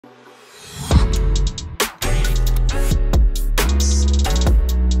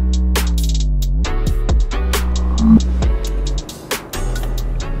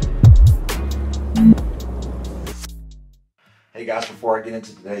guys, before I get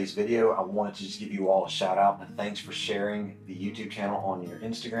into today's video, I wanted to just give you all a shout out and thanks for sharing the YouTube channel on your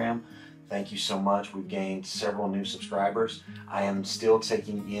Instagram. Thank you so much. We've gained several new subscribers. I am still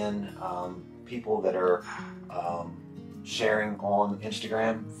taking in people that are sharing on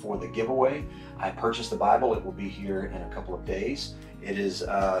Instagram for the giveaway. I purchased the Bible. It will be here in a couple of days. It is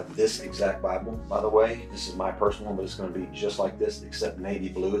this exact Bible, by the way. This is my personal one, but it's going to be just like this, except navy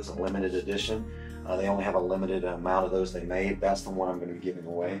blue. It's a limited edition. They only have a limited amount of those they made. That's the one I'm going to be giving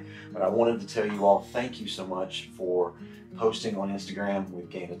away. But I wanted to tell you all, thank you so much for posting on Instagram. We've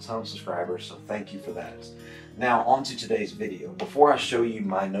gained a ton of subscribers, so thank you for that. Now, on to today's video. Before I show you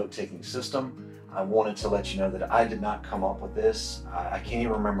my note-taking system, I wanted to let you know that I did not come up with this. I can't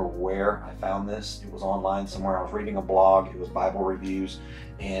even remember where I found this. It was online somewhere. I was reading a blog. It was Bible reviews,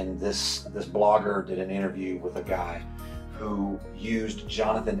 and this blogger did an interview with a guy who used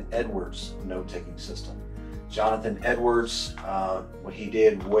Jonathan Edwards' note-taking system. Jonathan Edwards, what he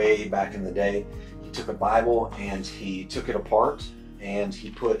did way back in the day, he took a Bible and he took it apart and he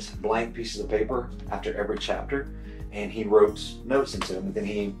put blank pieces of paper after every chapter and he wrote notes into them, and then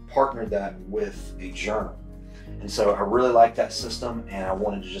he partnered that with a journal. And so I really like that system, and I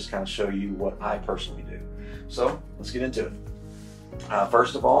wanted to just kind of show you what I personally do. So let's get into it.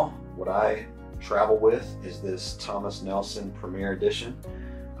 First of all, what I travel with is this Thomas Nelson Premier Edition.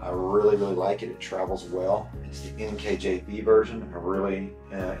 I really like it. It travels well. It's the NKJV version. I really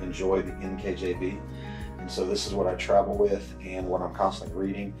enjoy the NKJV. And so this is what I travel with and what I'm constantly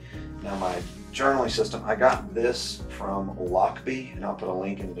reading. Now my journaling system, I got this from Lockbee, and I'll put a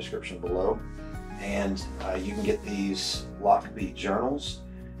link in the description below. And you can get these Lockbee journals.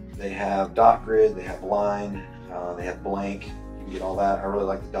 They have dot grid, they have line, they have blank. You can get all that. I really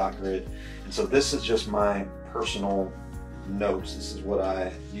like the dot grid. And so this is just my personal notes. This is what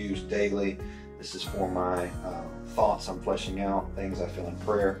I use daily. This is for my thoughts I'm fleshing out, things I feel in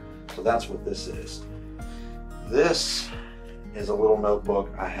prayer. So that's what this is. This is a little notebook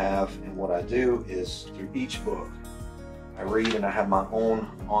I have, and what I do is through each book I read, and I have my own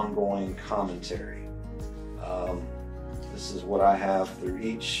ongoing commentary. This is what I have through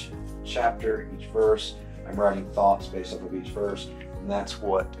each chapter, each verse. I'm writing thoughts based off of each verse, and that's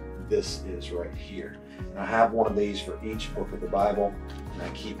what this is right here. And I have one of these for each book of the Bible, and I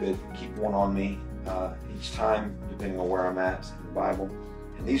keep one on me each time, depending on where I'm at in the Bible.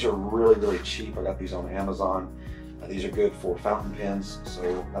 And these are really cheap. I got these on Amazon. These are good for fountain pens,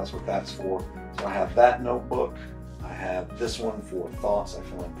 so that's what that's for. So I have that notebook. I have this one for thoughts I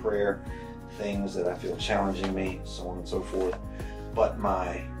feel in prayer, things that I feel challenging me, so on and so forth. But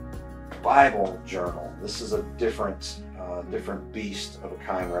my Bible journal, this is a different beast of a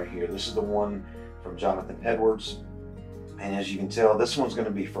kind right here. This is the one from Jonathan Edwards, and as you can tell, this one's going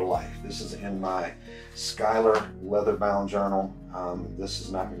to be for life. This is in my Schuyler leather-bound journal. This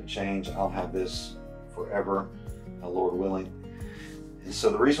is not going to change. I'll have this forever, Lord willing. And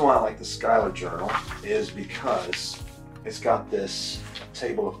so the reason why I like the Schuyler Journal is because it's got this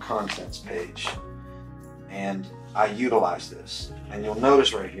table of contents page, and I utilize this. And you'll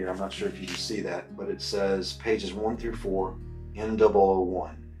notice right here, I'm not sure if you can see that, but it says pages 1 through 4,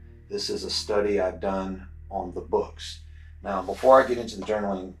 N001. This is a study I've done on the books. Now, before I get into the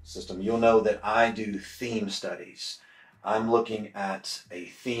journaling system, you'll know that I do theme studies. I'm looking at a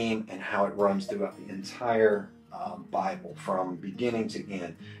theme and how it runs throughout the entire Bible from beginning to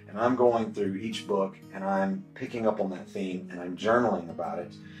end, and I'm going through each book and I'm picking up on that theme and I'm journaling about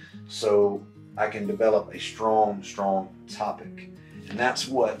it so I can develop a strong topic. And that's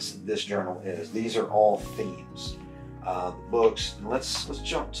what this journal is. These are all themes, books. And let's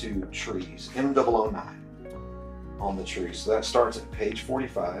jump to trees. M009 on the trees. So that starts at page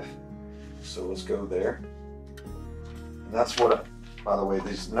 45. So let's go there. And that's what, by the way,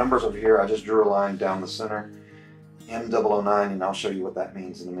 these numbers over here, I just drew a line down the center. M009, and I'll show you what that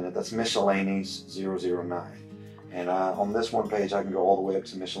means in a minute. That's miscellaneous 009. And on this one page, I can go all the way up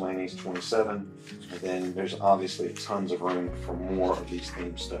to miscellaneous 27. And then there's obviously tons of room for more of these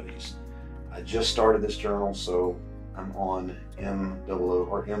theme studies. I just started this journal, so I'm on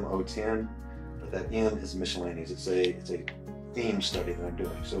M010, but that N is miscellaneous. It's a theme study that I'm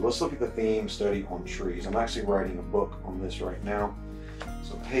doing. So let's look at the theme study on trees. I'm actually writing a book on this right now.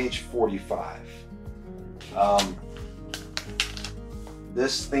 So page 45.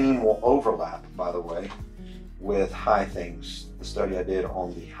 This theme will overlap, by the way, with high things, the study I did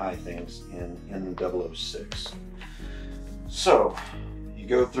on the high things in N006. So you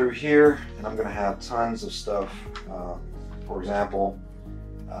go through here, and I'm going to have tons of stuff. For example,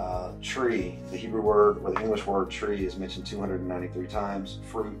 tree, the Hebrew word or the English word tree is mentioned 293 times,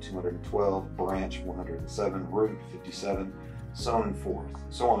 fruit 212, branch 107, root 57, so on and forth,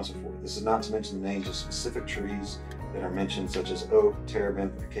 so on and so forth. This is not to mention the names of specific trees that are mentioned, such as oak,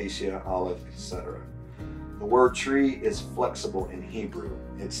 terebinth, acacia, olive, etc. The word tree is flexible in Hebrew.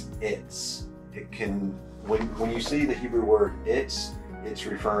 It's. It can, when you see the Hebrew word it's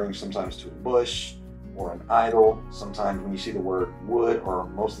referring sometimes to a bush or an idol. Sometimes when you see the word wood, or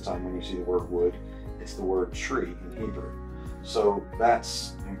most of the time when you see the word wood, it's the word tree in Hebrew. So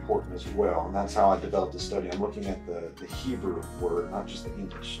that's important as well, and that's how I developed the study. I'm looking at the Hebrew word, not just the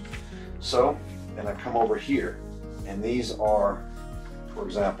English. So, and I come over here, and these are, for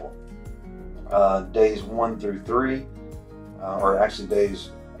example, days 1 through 3, or actually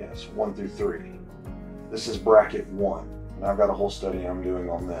days, yes, 1 through 3. This is bracket 1, and I've got a whole study I'm doing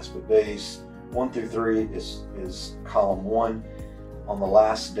on this, but days 1 through 3 is column 1. On the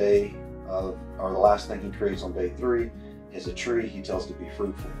last day of, or the last thing he creates on day 3 is a tree he tells to be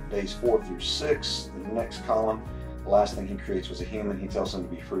fruitful. Days 4 through 6, the next column, the last thing he creates was a human. He tells him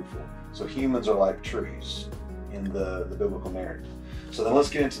to be fruitful. So humans are like trees in the biblical narrative. So then let's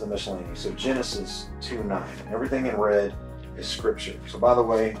get into the miscellaneous. So Genesis 2:9. Everything in red is scripture. So by the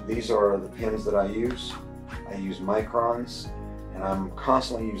way, these are the pens that I use. I use Microns, and I'm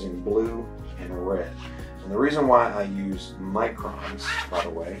constantly using blue and red. And the reason why I use Microns, by the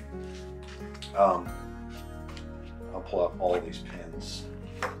way, I'll pull up all of these pens.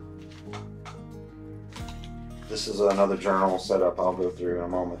 This is another journal setup I'll go through in a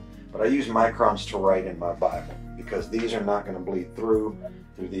moment. But I use Microns to write in my Bible because these are not going to bleed through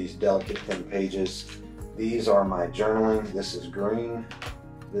these delicate thin pages. These are my journaling. This is green,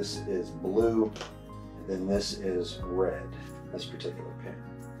 this is blue, and then this is red, this particular pen.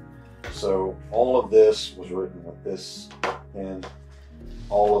 So all of this was written with this pen.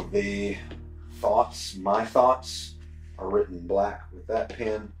 All of the thoughts, my thoughts, are written black with that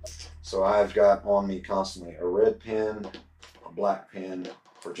pen. So I've got on me constantly a red pen, a black pen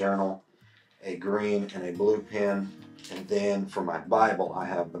for journal, a green and a blue pen, and then for my Bible I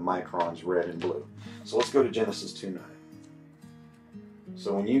have the Microns red and blue. So let's go to Genesis 2:9.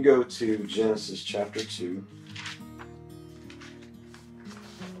 So when you go to Genesis chapter 2,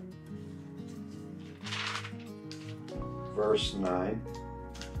 verse 9,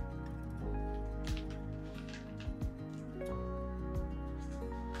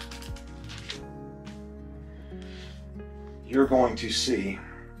 you're going to see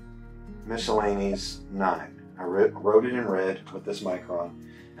miscellaneous 9. I wrote it in red with this Micron,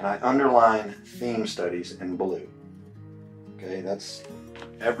 and I underline theme studies in blue. Okay, that's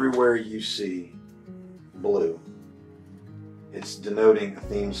everywhere you see blue. It's denoting a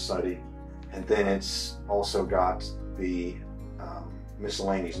theme study, and then it's also got the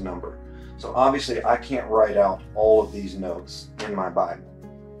miscellaneous number. So obviously I can't write out all of these notes in my Bible.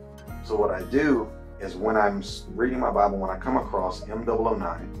 So what I do is when I'm reading my Bible, when I come across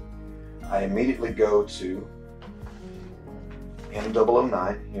M009, I immediately go to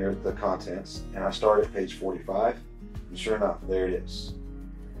M009, here are the contents, and I start at page 45, and sure enough, there it is.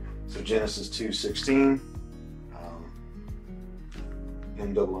 So Genesis 2:16,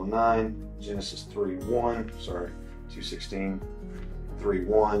 M009, Genesis 3:1, sorry, 2:16,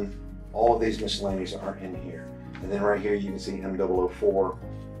 3:1, all of these miscellaneous are in here. And then right here you can see M004,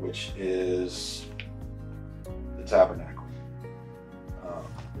 which is the tabernacle.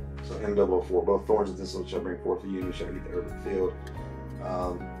 So M004, both thorns and thistles shall bring forth the union, shall eat the herb of the field.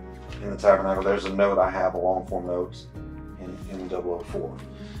 In the tabernacle, there's a note I have, a long form note in M004.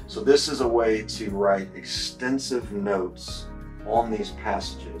 So this is a way to write extensive notes on these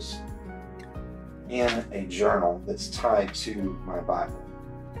passages in a journal that's tied to my Bible.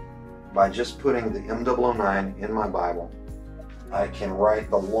 By just putting the M009 in my Bible, I can write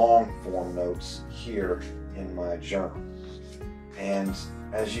the long form notes here in my journal. And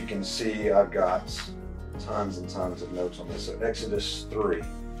as you can see, I've got tons and tons of notes on this. So Exodus 3,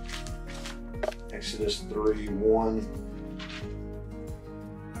 Exodus 3:1,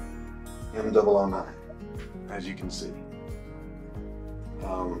 M009, as you can see.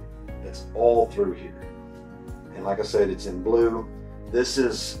 It's all through here. And like I said, it's in blue. This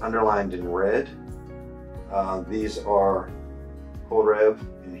is underlined in red. These are Horeb.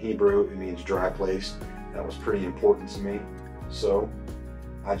 In Hebrew, it means dry place. That was pretty important to me. So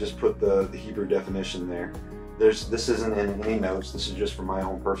I just put the Hebrew definition there. This isn't in any notes. This is just for my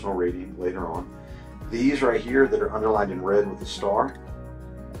own personal reading later on. These right here that are underlined in red with a star,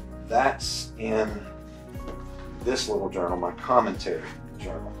 that's in this little journal, my commentary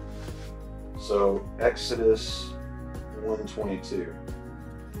journal. So Exodus 1:22.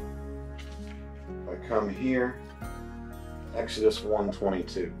 If I come here, Exodus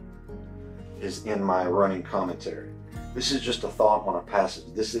 1:22 is in my running commentary. This is just a thought on a passage.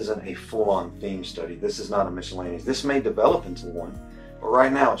 This isn't a full-on theme study. This is not a miscellaneous. This may develop into one, but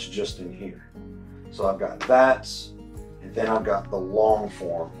right now it's just in here. So I've got that, and then I've got the long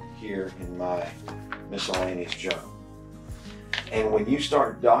form here in my miscellaneous journal. And when you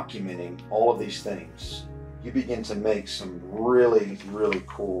start documenting all of these things, you begin to make some really, really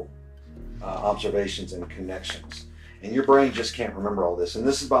cool observations and connections. And your brain just can't remember all this. And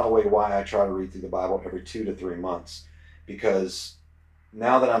this is, by the way, why I try to read through the Bible every 2 to 3 months. Because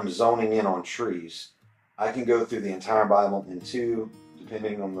now that I'm zoning in on trees, I can go through the entire Bible in 2,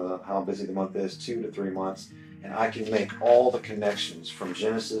 depending on how busy the month is, 2 to 3 months. And I can make all the connections from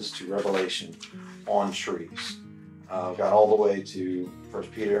Genesis to Revelation on trees. I've got all the way to 1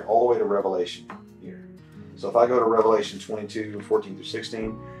 Peter, all the way to Revelation here. So if I go to Revelation 22, 14 through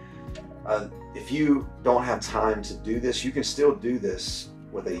 16, if you don't have time to do this, you can still do this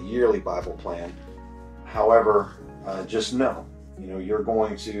with a yearly Bible plan. However, just know, your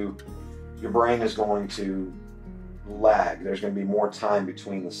brain is going to lag. There's going to be more time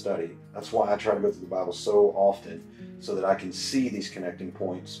between the study. That's why I try to go through the Bible so often, so that I can see these connecting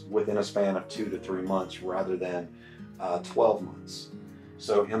points within a span of 2 to 3 months rather than 12 months.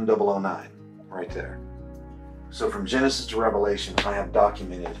 So M009 right there. So from Genesis to Revelation, I have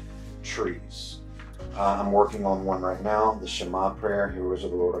documented trees. I'm working on one right now, the Shema prayer. Hear is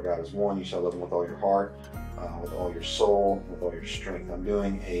of the Lord our God is one. You shall love him with all your heart, with all your soul, with all your strength. I'm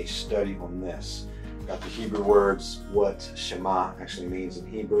doing a study on this. I've got the Hebrew words, what Shema actually means in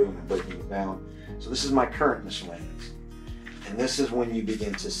Hebrew, and I'm breaking it down. So this is my current miscellaneous. And this is when you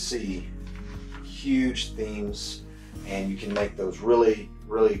begin to see huge themes, and you can make those really,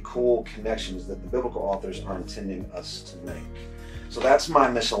 really cool connections that the biblical authors are intending us to make. So that's my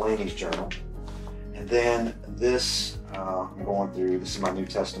miscellaneous journal. And then this, I'm going through, this is my New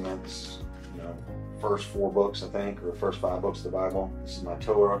Testament. This is, first 4 books, I think, or first 5 books of the Bible. This is my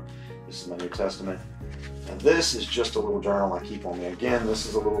Torah. This is my New Testament. And this is just a little journal I keep on me. Again, this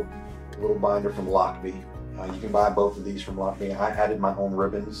is a little binder from Lockbee. You can buy both of these from Lockbee. I added my own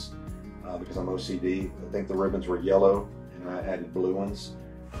ribbons because I'm OCD. I think the ribbons were yellow, and I added blue ones.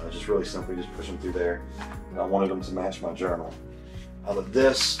 Just really simply, just push them through there. And I wanted them to match my journal. But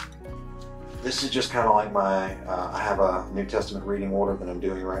this is just kind of like my, I have a New Testament reading order that I'm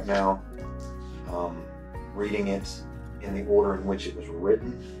doing right now. Reading it in the order in which it was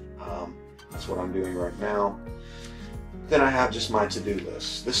written. That's what I'm doing right now. Then I have just my to-do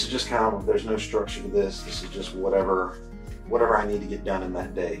list. This is just kind of, there's no structure to this. This is just whatever I need to get done in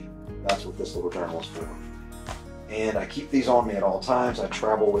that day. That's what this little journal is for. And I keep these on me at all times. I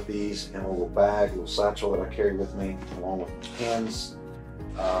travel with these in a little bag, a little satchel that I carry with me, along with pens.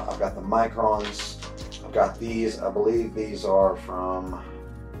 I've got the Microns. I've got these. I believe these are from,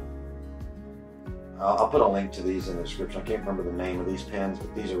 I'll put a link to these in the description. I can't remember the name of these pens,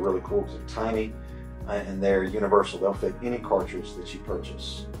 but these are really cool because they're tiny and they're universal. They'll fit any cartridge that you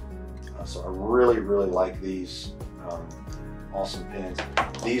purchase. So I really, really like these awesome pens.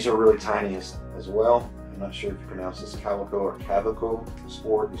 These are really tiny as well. I'm not sure if you pronounce this Kaweco or Kaweco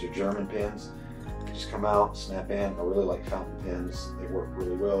Sport. These are German pens. They just come out, snap in. I really like fountain pens. They work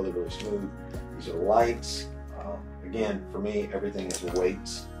really well. They're really smooth. These are light. Again, for me, everything is weight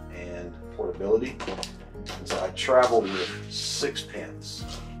and portability. And so I travel with 6 pens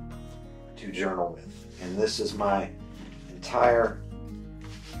to journal with. And this is my entire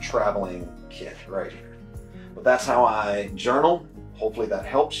traveling kit right here. But that's how I journal. Hopefully that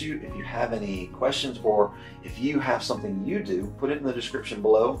helps you. If you have any questions, or if you have something you do, put it in the description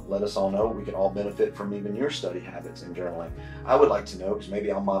below. Let us all know. We can all benefit from even your study habits and journaling. I would like to know, because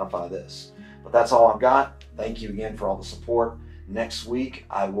maybe I'll modify this. But that's all I've got. Thank you again for all the support. Next week,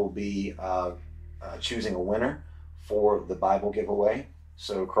 I will be choosing a winner for the Bible giveaway.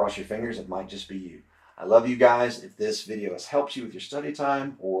 So cross your fingers, it might just be you. I love you guys. If this video has helped you with your study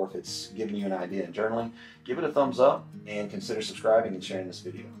time, or if it's given you an idea in journaling, give it a thumbs up and consider subscribing and sharing this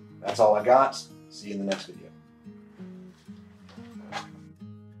video. That's all I got. See you in the next video.